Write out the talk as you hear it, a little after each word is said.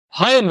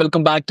Hi and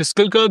welcome back to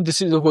SkillCurb.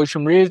 This is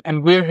Hosham Reyes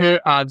and we're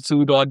here at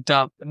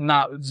Zoo.dev.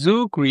 Now,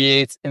 Zoo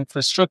creates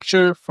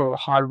infrastructure for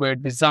hardware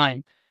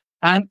design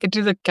and it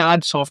is a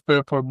CAD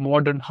software for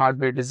modern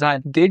hardware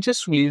design. They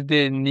just released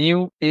their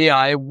new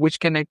AI which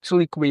can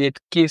actually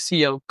create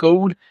KCL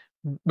code,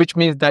 which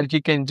means that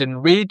you can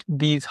generate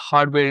these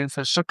hardware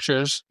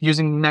infrastructures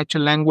using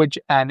natural language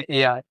and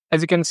AI.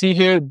 As you can see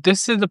here,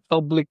 this is a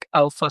public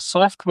alpha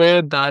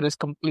software that is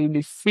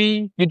completely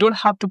free. You don't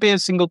have to pay a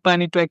single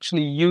penny to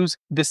actually use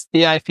this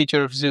AI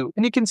feature of Zoo.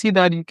 And you can see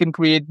that you can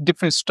create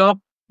different stuff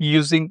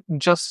using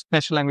just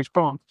natural language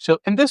prompt. So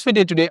in this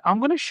video today, I'm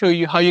going to show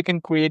you how you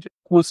can create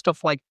cool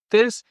stuff like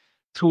this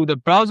through the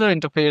browser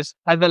interface,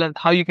 as well as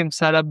how you can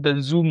set up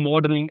the Zoo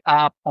modeling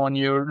app on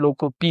your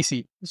local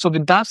PC. So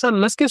with that said,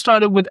 let's get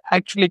started with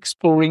actually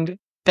exploring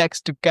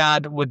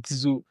text-to-CAD with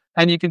Zoo.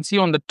 And you can see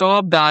on the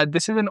top that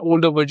this is an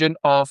older version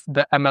of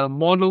the ML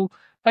model,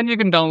 and you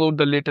can download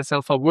the latest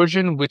alpha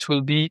version, which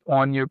will be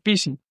on your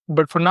PC.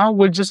 But for now,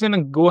 we're just going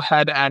to go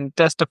ahead and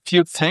test a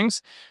few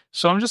things.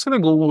 So I'm just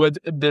going to go with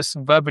this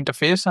web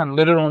interface, and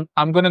later on,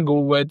 I'm going to go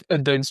with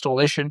the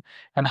installation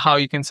and how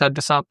you can set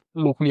this up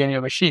locally on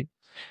your machine.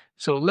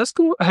 So let's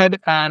go ahead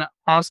and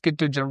ask it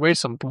to generate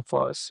something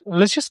for us.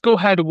 Let's just go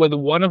ahead with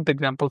one of the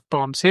example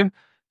prompts here.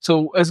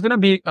 So it's going to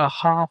be a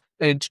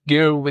half-inch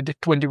gear with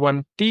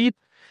 21 teeth.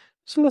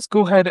 So let's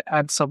go ahead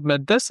and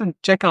submit this and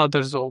check out the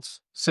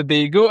results. So there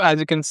you go. As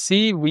you can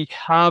see, we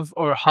have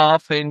our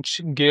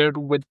half-inch gear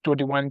with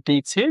 21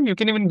 teeth here. You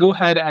can even go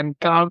ahead and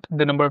count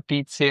the number of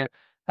teeth here.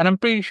 And I'm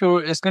pretty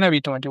sure it's going to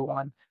be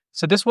 21.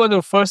 So this was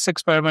our first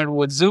experiment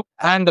with Zoo.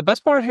 And the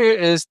best part here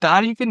is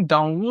that you can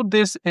download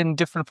this in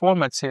different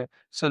formats here.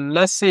 So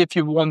let's say if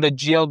you want the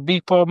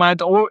GLB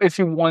format or if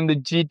you want the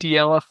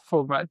GTLF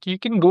format, you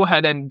can go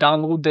ahead and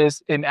download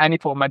this in any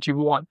format you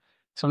want.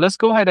 So let's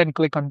go ahead and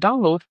click on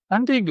download,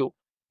 and there you go.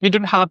 You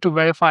don't have to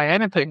verify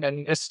anything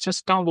and it's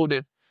just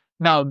downloaded.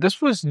 Now,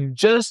 this was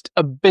just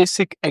a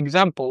basic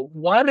example.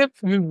 What if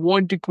we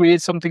want to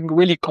create something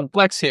really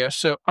complex here?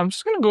 So I'm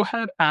just going to go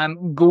ahead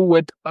and go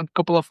with a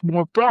couple of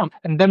more prompts,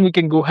 and then we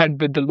can go ahead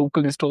with the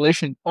local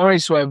installation. All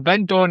right, so I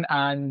went on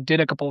and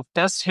did a couple of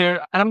tests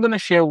here, and I'm going to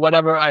share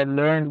whatever I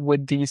learned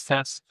with these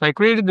tests. So I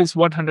created this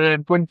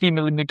 120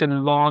 millimeter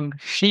long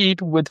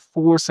sheet with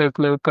 4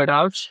 circular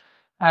cutouts,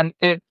 and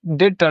it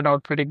did turn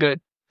out pretty good.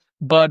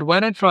 But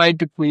when I tried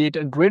to create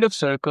a grid of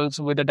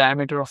circles with a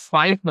diameter of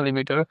 5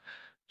 millimeter,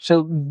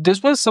 so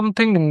this was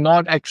something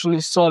not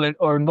actually solid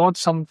or not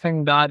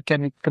something that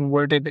can be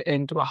converted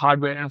into a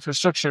hardware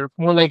infrastructure,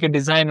 more like a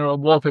design or a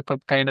wallpaper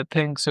kind of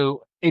thing.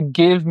 So it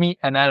gave me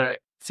an error.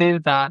 It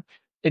says that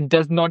it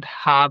does not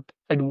have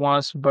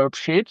advanced verb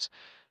shapes.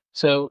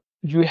 So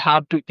you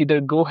have to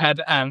either go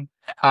ahead and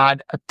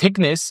add a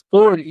thickness,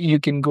 or you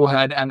can go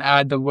ahead and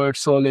add the word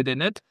solid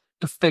in it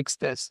to fix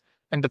this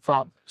in the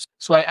prompt.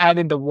 So I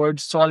added the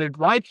word solid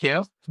right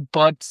here,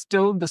 but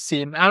still the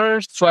same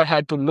errors. So I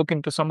had to look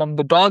into some of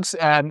the docs,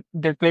 and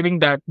they're claiming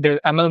that their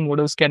ML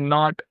models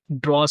cannot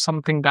draw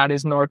something that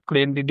is not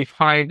clearly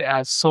defined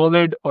as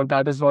solid or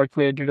that is not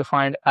clearly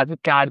defined as a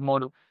CAD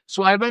model.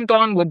 So I went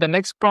on with the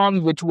next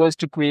prompt, which was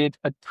to create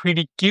a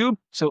 3D cube.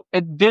 So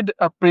it did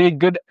a pretty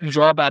good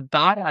job at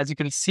that, as you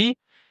can see.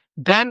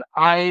 Then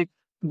I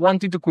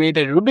wanted to create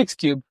a Rubik's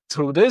Cube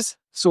through this.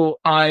 So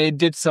I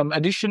did some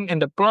addition in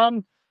the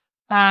prompt,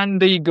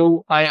 and there you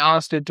go. I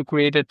asked it to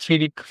create a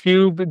 3D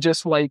cube,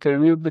 just like a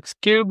Rubik's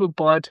Cube,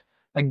 but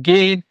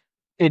again,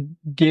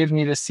 it gave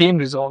me the same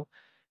result.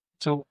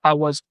 So I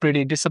was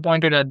pretty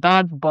disappointed at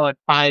that, but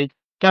I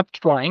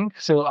kept trying.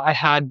 So I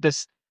had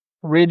this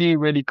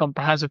really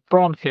comprehensive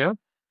prompt here,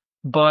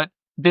 but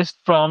this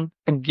prompt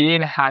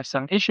again had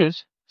some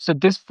issues. So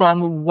this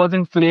prompt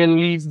wasn't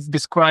clearly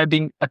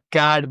describing a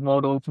CAD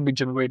model to be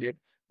generated.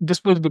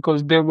 This was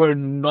because there were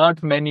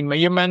not many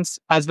measurements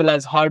as well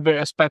as hardware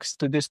aspects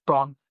to this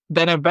prompt.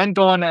 Then I went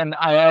on and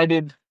I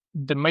added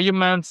the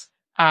measurements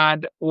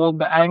and all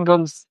the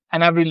angles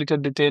and every little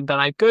detail that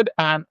I could,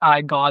 and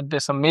I got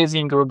this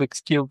amazing Rubik's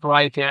Cube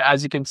right here,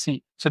 as you can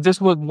see. So this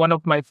was one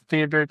of my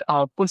favorite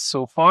outputs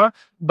so far,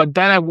 but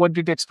then I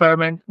wanted to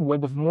experiment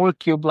with more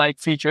cube-like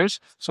features.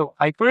 So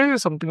I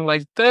created something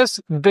like this.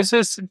 This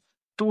is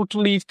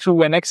totally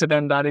through an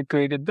accident that it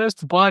created this,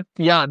 but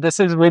yeah, this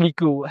is really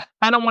cool.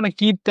 And I want to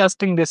keep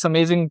testing this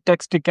amazing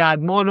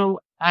text-to-CAD model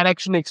and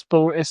actually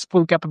explore its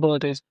full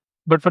capabilities.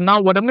 But for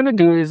now, what I'm going to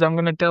do is I'm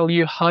going to tell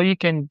you how you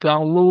can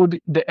download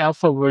the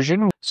alpha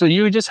version. So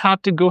you just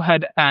have to go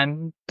ahead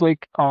and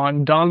click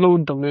on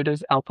download the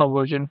latest alpha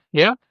version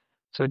here.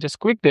 So just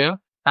click there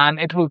and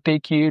it will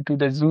take you to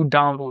the Zoo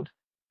download.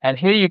 And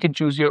here you can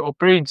choose your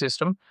operating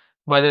system,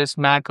 whether it's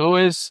Mac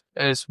OS,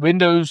 it's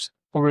Windows,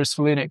 or it's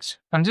Linux.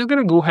 I'm just going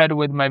to go ahead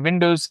with my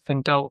Windows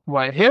Intel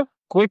right here.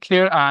 Click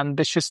here and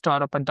this should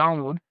start up a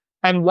download.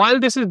 And while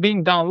this is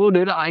being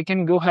downloaded, I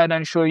can go ahead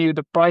and show you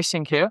the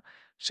pricing here.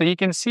 So you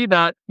can see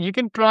that you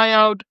can try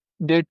out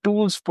their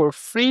tools for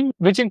free,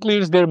 which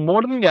includes their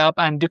modeling app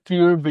and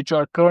diffuser, which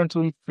are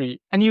currently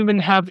free. And you even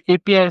have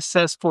API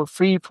access for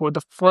free for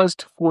the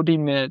first 40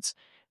 minutes.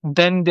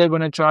 then they're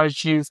going to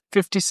charge you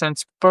 50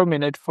 cents per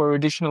minute for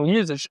additional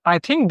usage. I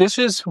think this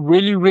is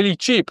really, really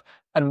cheap.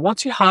 And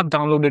once you have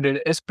downloaded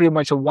it, it's pretty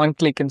much a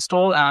one-click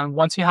install. And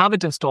once you have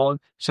it installed,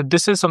 so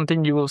this is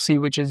something you will see,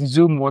 which is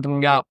Zoom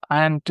modeling app.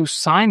 And to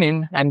sign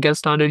in and get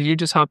started, you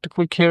just have to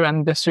click here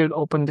and this should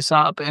open this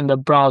app in the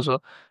browser.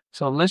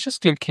 So let's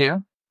just click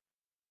here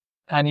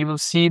and you will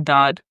see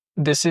that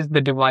this is the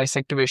device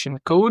activation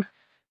code.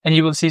 And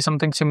you will see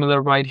something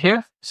similar right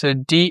here. So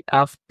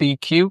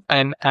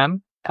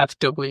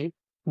DFBQNMFW.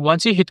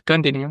 Once you hit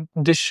continue,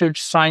 this should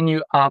sign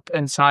you up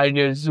inside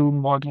your Zoom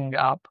modeling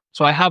app.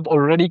 So I have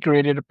already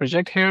created a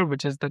project here,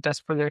 which is the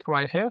test project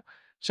right here.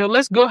 So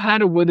let's go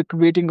ahead with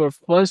creating our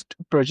first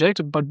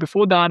project. But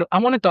before that, I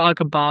want to talk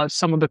about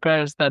some of the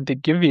credits that they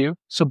give you.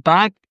 So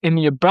back in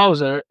your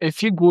browser,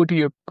 if you go to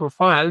your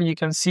profile, you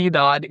can see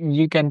that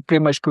you can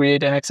pretty much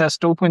create an access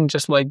token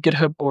just like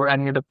GitHub or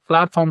any other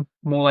platform,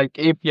 more like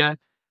API.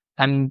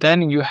 And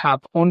then you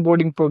have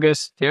onboarding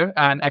progress here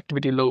and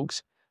activity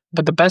logs.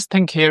 But the best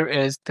thing here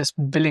is this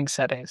billing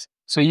settings.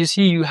 So you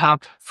see you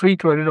have free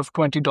credit of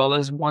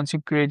 $20 once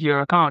you create your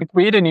account.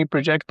 Create a new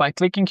project by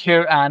clicking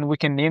here and we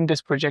can name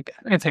this project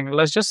anything.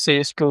 Let's just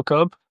say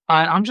SkillCurb.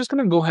 And I'm just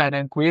going to go ahead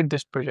and create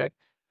this project.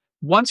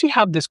 Once you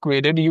have this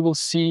created, you will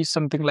see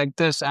something like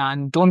this.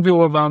 And don't be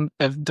overwhelmed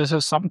if this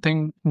is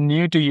something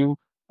new to you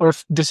or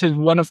if this is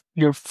one of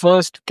your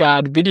first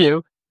CAD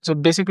video. So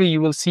basically,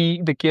 you will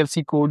see the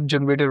KLC code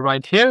generated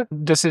right here.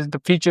 This is the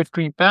feature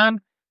tree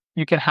pan.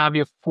 You can have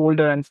your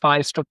folder and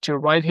file structure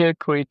right here,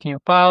 create new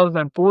files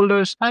and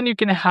folders, and you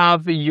can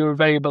have your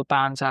variable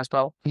pans as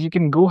well. You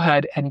can go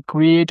ahead and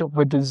create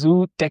with the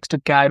Zoo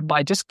Text-to-CAD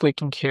by just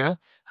clicking here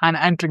and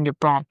entering the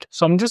prompt.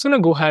 So I'm just going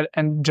to go ahead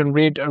and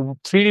generate a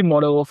 3D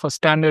model of a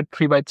standard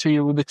 3x3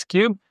 Rubik's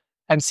Cube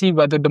and see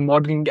whether the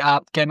modeling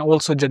app can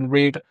also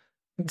generate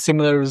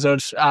similar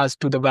results as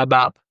to the web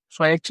app.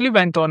 So I actually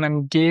went on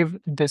and gave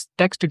this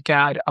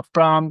Text-to-CAD a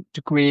prompt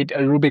to create a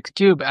Rubik's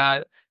Cube.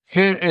 And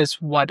here is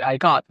what I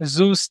got.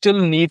 Zoo still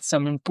needs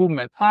some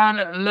improvement.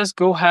 And let's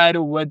go ahead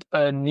with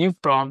a new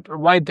prompt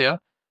right there.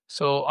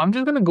 So I'm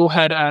just going to go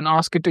ahead and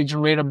ask it to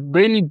generate a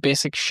really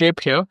basic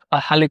shape here,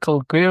 a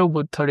helical gear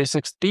with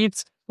 36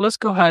 teeth. Let's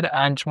go ahead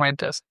and generate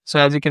this. So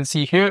as you can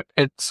see here,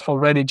 it's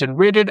already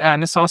generated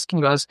and it's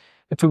asking us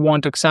if we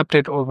want to accept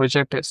it or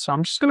reject it. So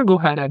I'm just going to go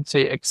ahead and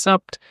say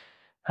accept.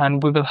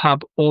 And we will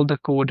have all the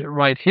code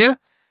right here.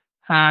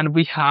 And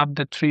we have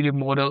the 3D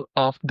model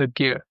of the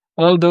gear.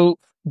 Although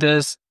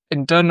this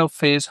internal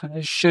face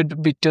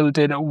should be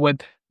tilted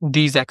with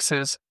these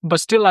axes. But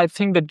still, I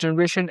think the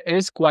generation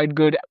is quite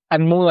good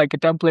and more like a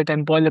template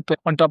and boilerplate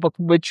on top of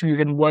which you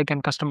can work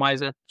and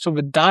customize it. So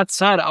with that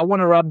said, I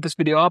want to wrap this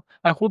video up.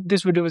 I hope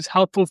this video is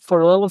helpful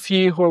for all of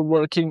you who are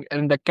working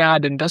in the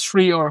CAD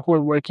industry or who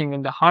are working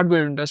in the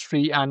hardware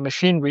industry and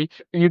machinery.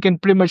 You can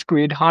pretty much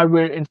create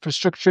hardware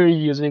infrastructure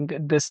using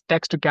this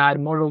Text-to-CAD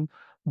model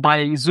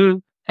by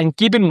Zoo. And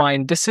keep in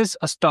mind, this is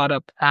a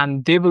startup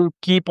and they will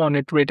keep on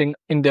iterating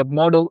in their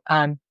model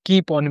and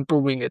keep on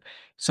improving it.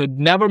 So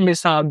never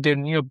miss out their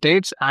new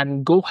updates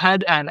and go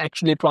ahead and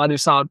actually try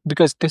this out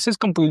because this is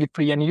completely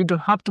free and you don't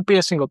have to pay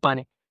a single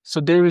penny. So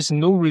there is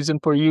no reason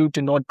for you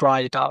to not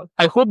try it out.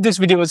 I hope this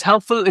video was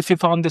helpful. If you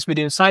found this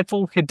video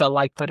insightful, hit the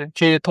like button.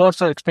 Share your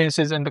thoughts or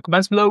experiences in the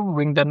comments below.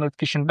 Ring the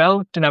notification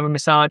bell to never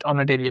miss out on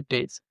our daily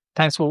updates.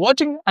 Thanks for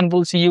watching and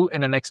we'll see you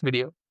in the next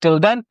video. Till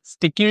then,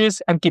 stay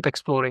curious and keep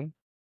exploring.